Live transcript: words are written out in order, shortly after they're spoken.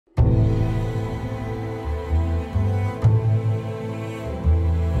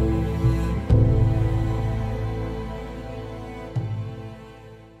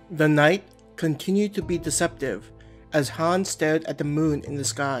The night continued to be deceptive as Han stared at the moon in the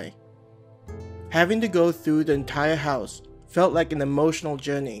sky. Having to go through the entire house felt like an emotional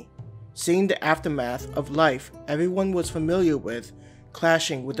journey, seeing the aftermath of life everyone was familiar with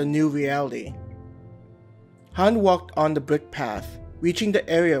clashing with a new reality. Han walked on the brick path, reaching the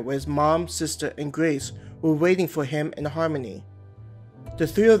area where his mom, sister, and Grace were waiting for him and Harmony. The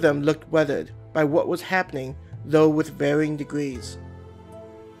three of them looked weathered by what was happening, though with varying degrees.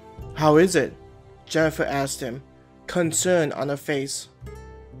 "How is it?" Jennifer asked him, concern on her face.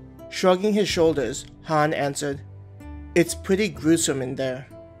 Shrugging his shoulders, Han answered, "It's pretty gruesome in there.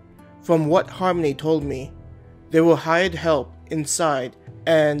 From what Harmony told me, they were hired help inside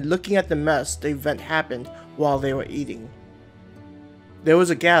and looking at the mess the event happened while they were eating." There was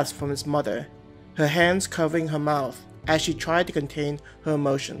a gasp from his mother, her hands covering her mouth as she tried to contain her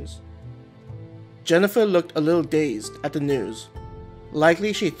emotions. Jennifer looked a little dazed at the news.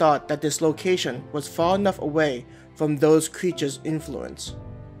 Likely she thought that this location was far enough away from those creatures' influence.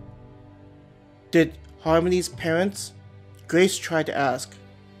 "Did Harmony's parents?" Grace tried to ask.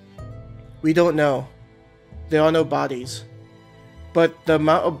 "We don't know. There are no bodies. But the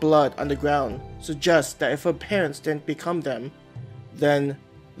amount of blood on the ground suggests that if her parents didn't become them, then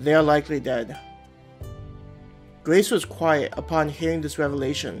they are likely dead." Grace was quiet upon hearing this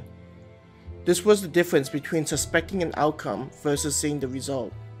revelation. This was the difference between suspecting an outcome versus seeing the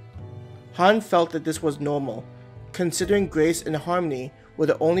result. Han felt that this was normal, considering Grace and Harmony were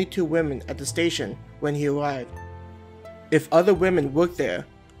the only two women at the station when he arrived. If other women worked there,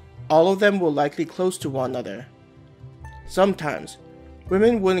 all of them were likely close to one another. Sometimes,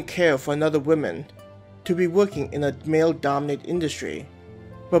 women wouldn't care for another woman to be working in a male-dominated industry,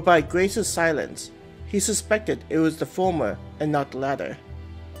 but by Grace's silence, he suspected it was the former and not the latter.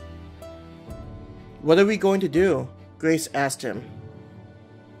 "What are we going to do?" Grace asked him.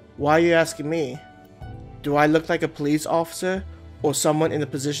 "Why are you asking me? Do I look like a police officer or someone in a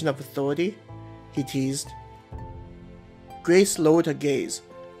position of authority?" he teased. Grace lowered her gaze,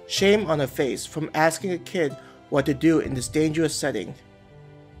 shame on her face from asking a kid what to do in this dangerous setting.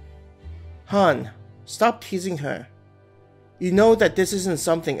 "Han, stop teasing her. You know that this isn't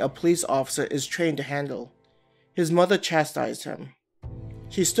something a police officer is trained to handle," his mother chastised him.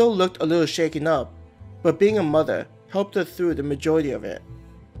 She still looked a little shaken up, but being a mother helped her through the majority of it.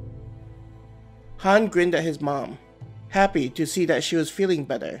 Han grinned at his mom, happy to see that she was feeling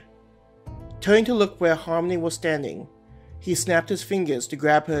better. Turning to look where Harmony was standing, he snapped his fingers to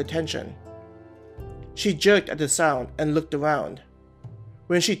grab her attention. She jerked at the sound and looked around.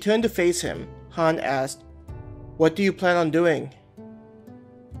 When she turned to face him, Han asked, "What do you plan on doing?"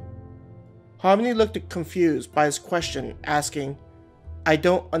 Harmony looked confused by his question, asking, "I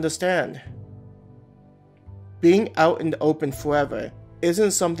don't understand." "Being out in the open forever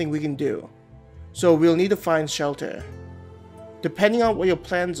isn't something we can do, so we'll need to find shelter. Depending on what your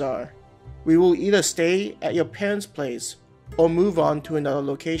plans are, we will either stay at your parents' place or move on to another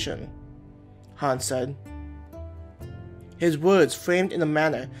location," Han said. His words framed in a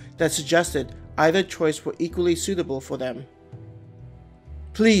manner that suggested either choice were equally suitable for them.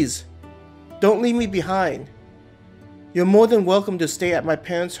 "Please, don't leave me behind. You're more than welcome to stay at my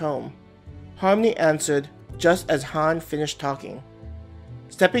parents' home," Harmony answered just as Han finished talking.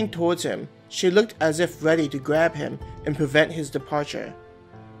 Stepping towards him, she looked as if ready to grab him and prevent his departure.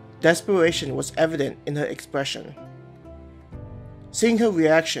 Desperation was evident in her expression. Seeing her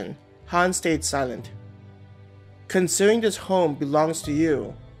reaction, Han stayed silent. "Considering this home belongs to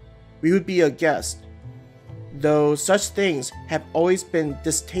you, we would be your guest, though such things have always been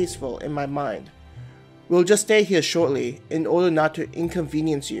distasteful in my mind. We'll just stay here shortly in order not to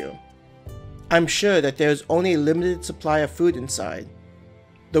inconvenience you. I'm sure that there is only a limited supply of food inside."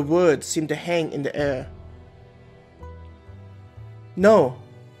 The words seemed to hang in the air. "No,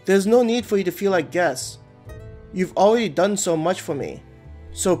 there's no need for you to feel like guests. You've already done so much for me,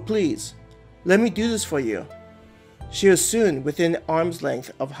 so please, let me do this for you." She was soon within arm's length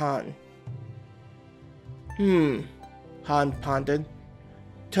of Han. Han pondered.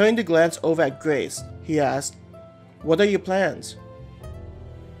 Turning to glance over at Grace, he asked, "What are your plans?"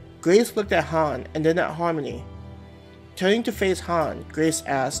 Grace looked at Han and then at Harmony. Turning to face Han, Grace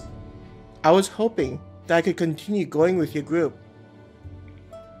asked, "I was hoping that I could continue going with your group."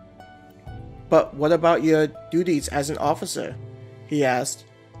 "But what about your duties as an officer?" he asked.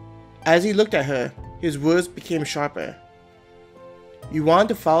 As he looked at her, his words became sharper. "You want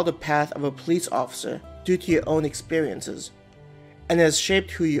to follow the path of a police officer due to your own experiences, and it has shaped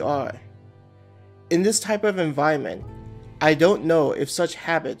who you are. In this type of environment, I don't know if such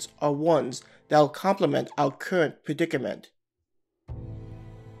habits are ones that will complement our current predicament."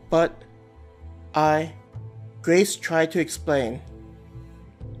 But Grace tried to explain.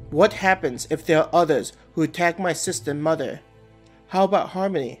 What happens if there are others who attack my sister and mother? How about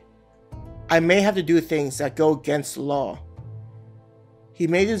Harmony? I may have to do things that go against the law. He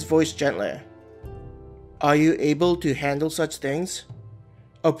made his voice gentler. Are you able to handle such things?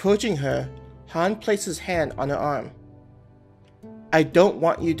 Approaching her, Han placed his hand on her arm. I don't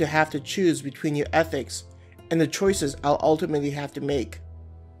want you to have to choose between your ethics and the choices I'll ultimately have to make.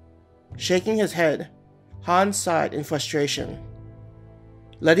 Shaking his head, Han sighed in frustration.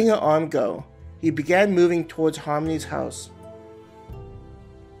 Letting her arm go, he began moving towards Harmony's house.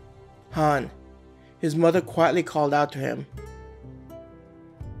 Han, his mother quietly called out to him.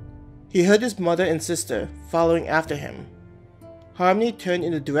 He heard his mother and sister following after him. Harmony turned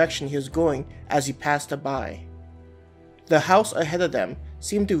in the direction he was going as he passed her by. The house ahead of them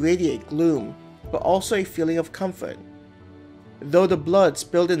seemed to radiate gloom, but also a feeling of comfort. Though the blood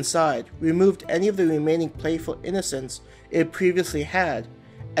spilled inside removed any of the remaining playful innocence it previously had,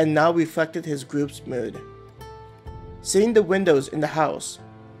 and now reflected his group's mood. Seeing the windows in the house,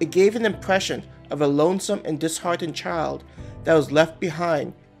 it gave an impression of a lonesome and disheartened child that was left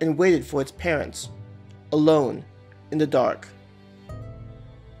behind and waited for its parents, alone, in the dark.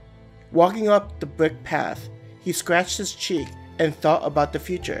 Walking up the brick path, he scratched his cheek and thought about the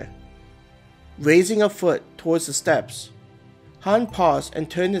future. Raising a foot towards the steps, Han paused and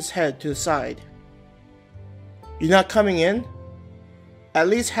turned his head to the side. You're not coming in? At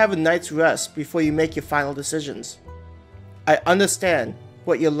least have a night's rest before you make your final decisions. I understand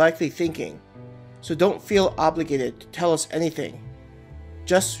what you're likely thinking, so don't feel obligated to tell us anything.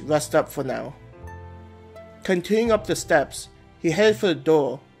 Just rest up for now. Continuing up the steps, he headed for the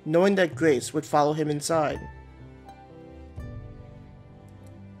door, knowing that Grace would follow him inside.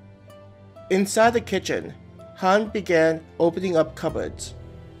 Inside the kitchen, Han began opening up cupboards.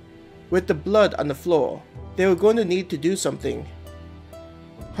 With the blood on the floor, they were going to need to do something.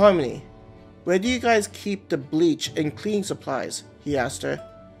 Harmony, where do you guys keep the bleach and cleaning supplies? He asked her.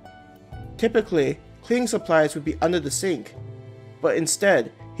 Typically, cleaning supplies would be under the sink, but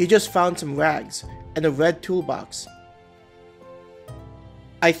instead, he just found some rags and a red toolbox.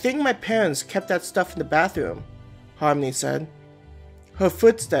 I think my parents kept that stuff in the bathroom, Harmony said. Her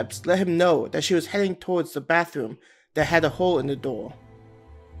footsteps let him know that she was heading towards the bathroom that had a hole in the door.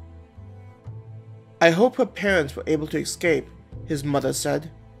 I hope her parents were able to escape, his mother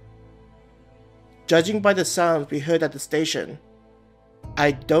said. Judging by the sounds we heard at the station,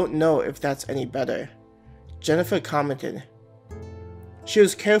 I don't know if that's any better, Jennifer commented. She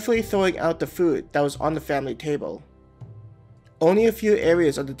was carefully throwing out the food that was on the family table. Only a few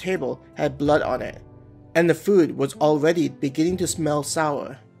areas of the table had blood on it, and the food was already beginning to smell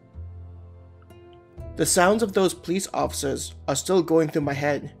sour. The sounds of those police officers are still going through my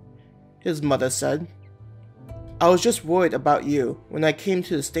head, his mother said. I was just worried about you when I came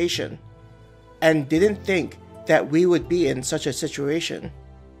to the station, and didn't think that we would be in such a situation,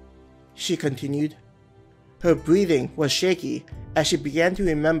 she continued. Her breathing was shaky as she began to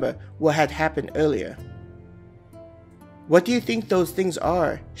remember what had happened earlier. What do you think those things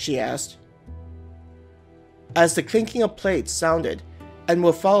are? She asked. As the clinking of plates sounded and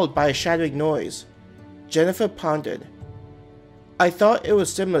were followed by a shattering noise, Jennifer pondered. I thought it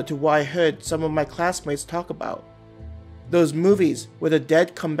was similar to what I heard some of my classmates talk about. Those movies where the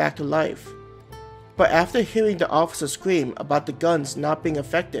dead come back to life. But after hearing the officer scream about the guns not being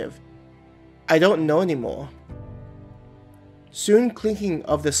effective, I don't know anymore. Soon clinking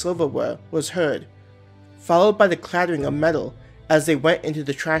of the silverware was heard, followed by the clattering of metal as they went into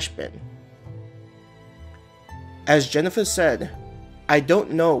the trash bin. As Jennifer said, I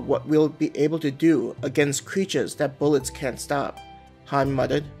don't know what we'll be able to do against creatures that bullets can't stop, Han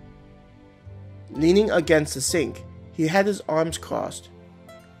muttered. Leaning against the sink, he had his arms crossed.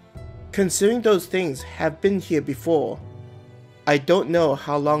 Considering those things have been here before, I don't know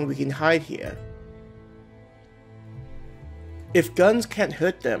how long we can hide here. If guns can't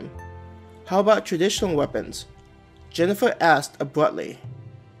hurt them, how about traditional weapons? Jennifer asked abruptly.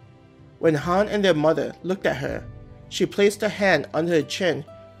 When Han and their mother looked at her, she placed a hand under her chin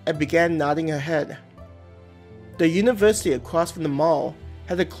and began nodding her head. The university across from the mall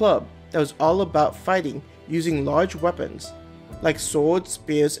had a club that was all about fighting using large weapons, like swords,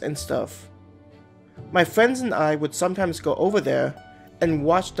 spears, and stuff. My friends and I would sometimes go over there and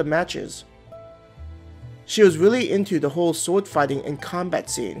watch the matches. She was really into the whole sword fighting and combat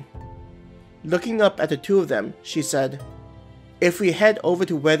scene. Looking up at the two of them, she said, if we head over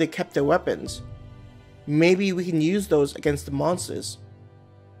to where they kept their weapons, maybe we can use those against the monsters.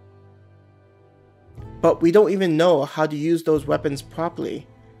 But we don't even know how to use those weapons properly,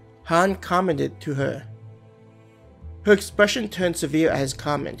 Han commented to her. Her expression turned severe at his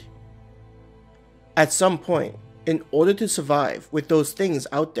comment. At some point, in order to survive with those things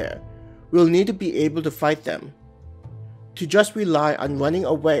out there, we'll need to be able to fight them. To just rely on running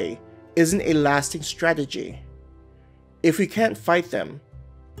away isn't a lasting strategy. If we can't fight them,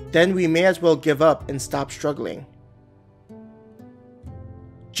 then we may as well give up and stop struggling.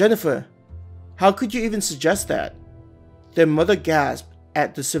 Jennifer, how could you even suggest that? Their mother gasped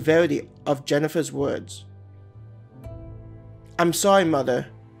at the severity of Jennifer's words. I'm sorry, Mother,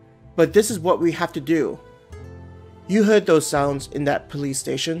 but this is what we have to do. You heard those sounds in that police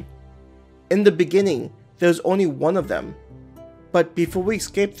station. In the beginning, there was only one of them, but before we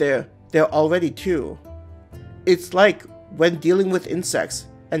escaped there are already two. It's like when dealing with insects,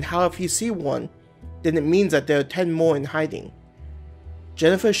 and how if you see one, then it means that there are 10 more in hiding.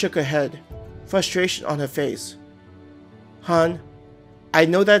 Jennifer shook her head, frustration on her face. Han, I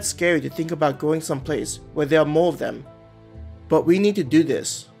know that's scary to think about going someplace where there are more of them, but we need to do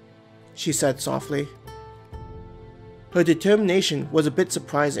this, she said softly. Her determination was a bit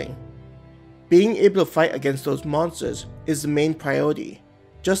surprising. Being able to fight against those monsters is the main priority,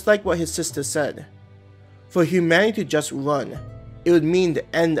 just like what his sister said. For humanity to just run, it would mean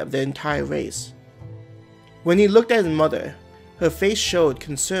the end of the entire race. When he looked at his mother, her face showed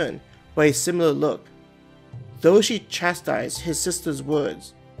concern by a similar look. Though she chastised his sister's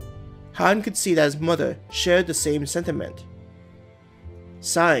words, Han could see that his mother shared the same sentiment.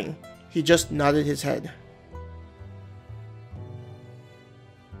 Sighing, he just nodded his head.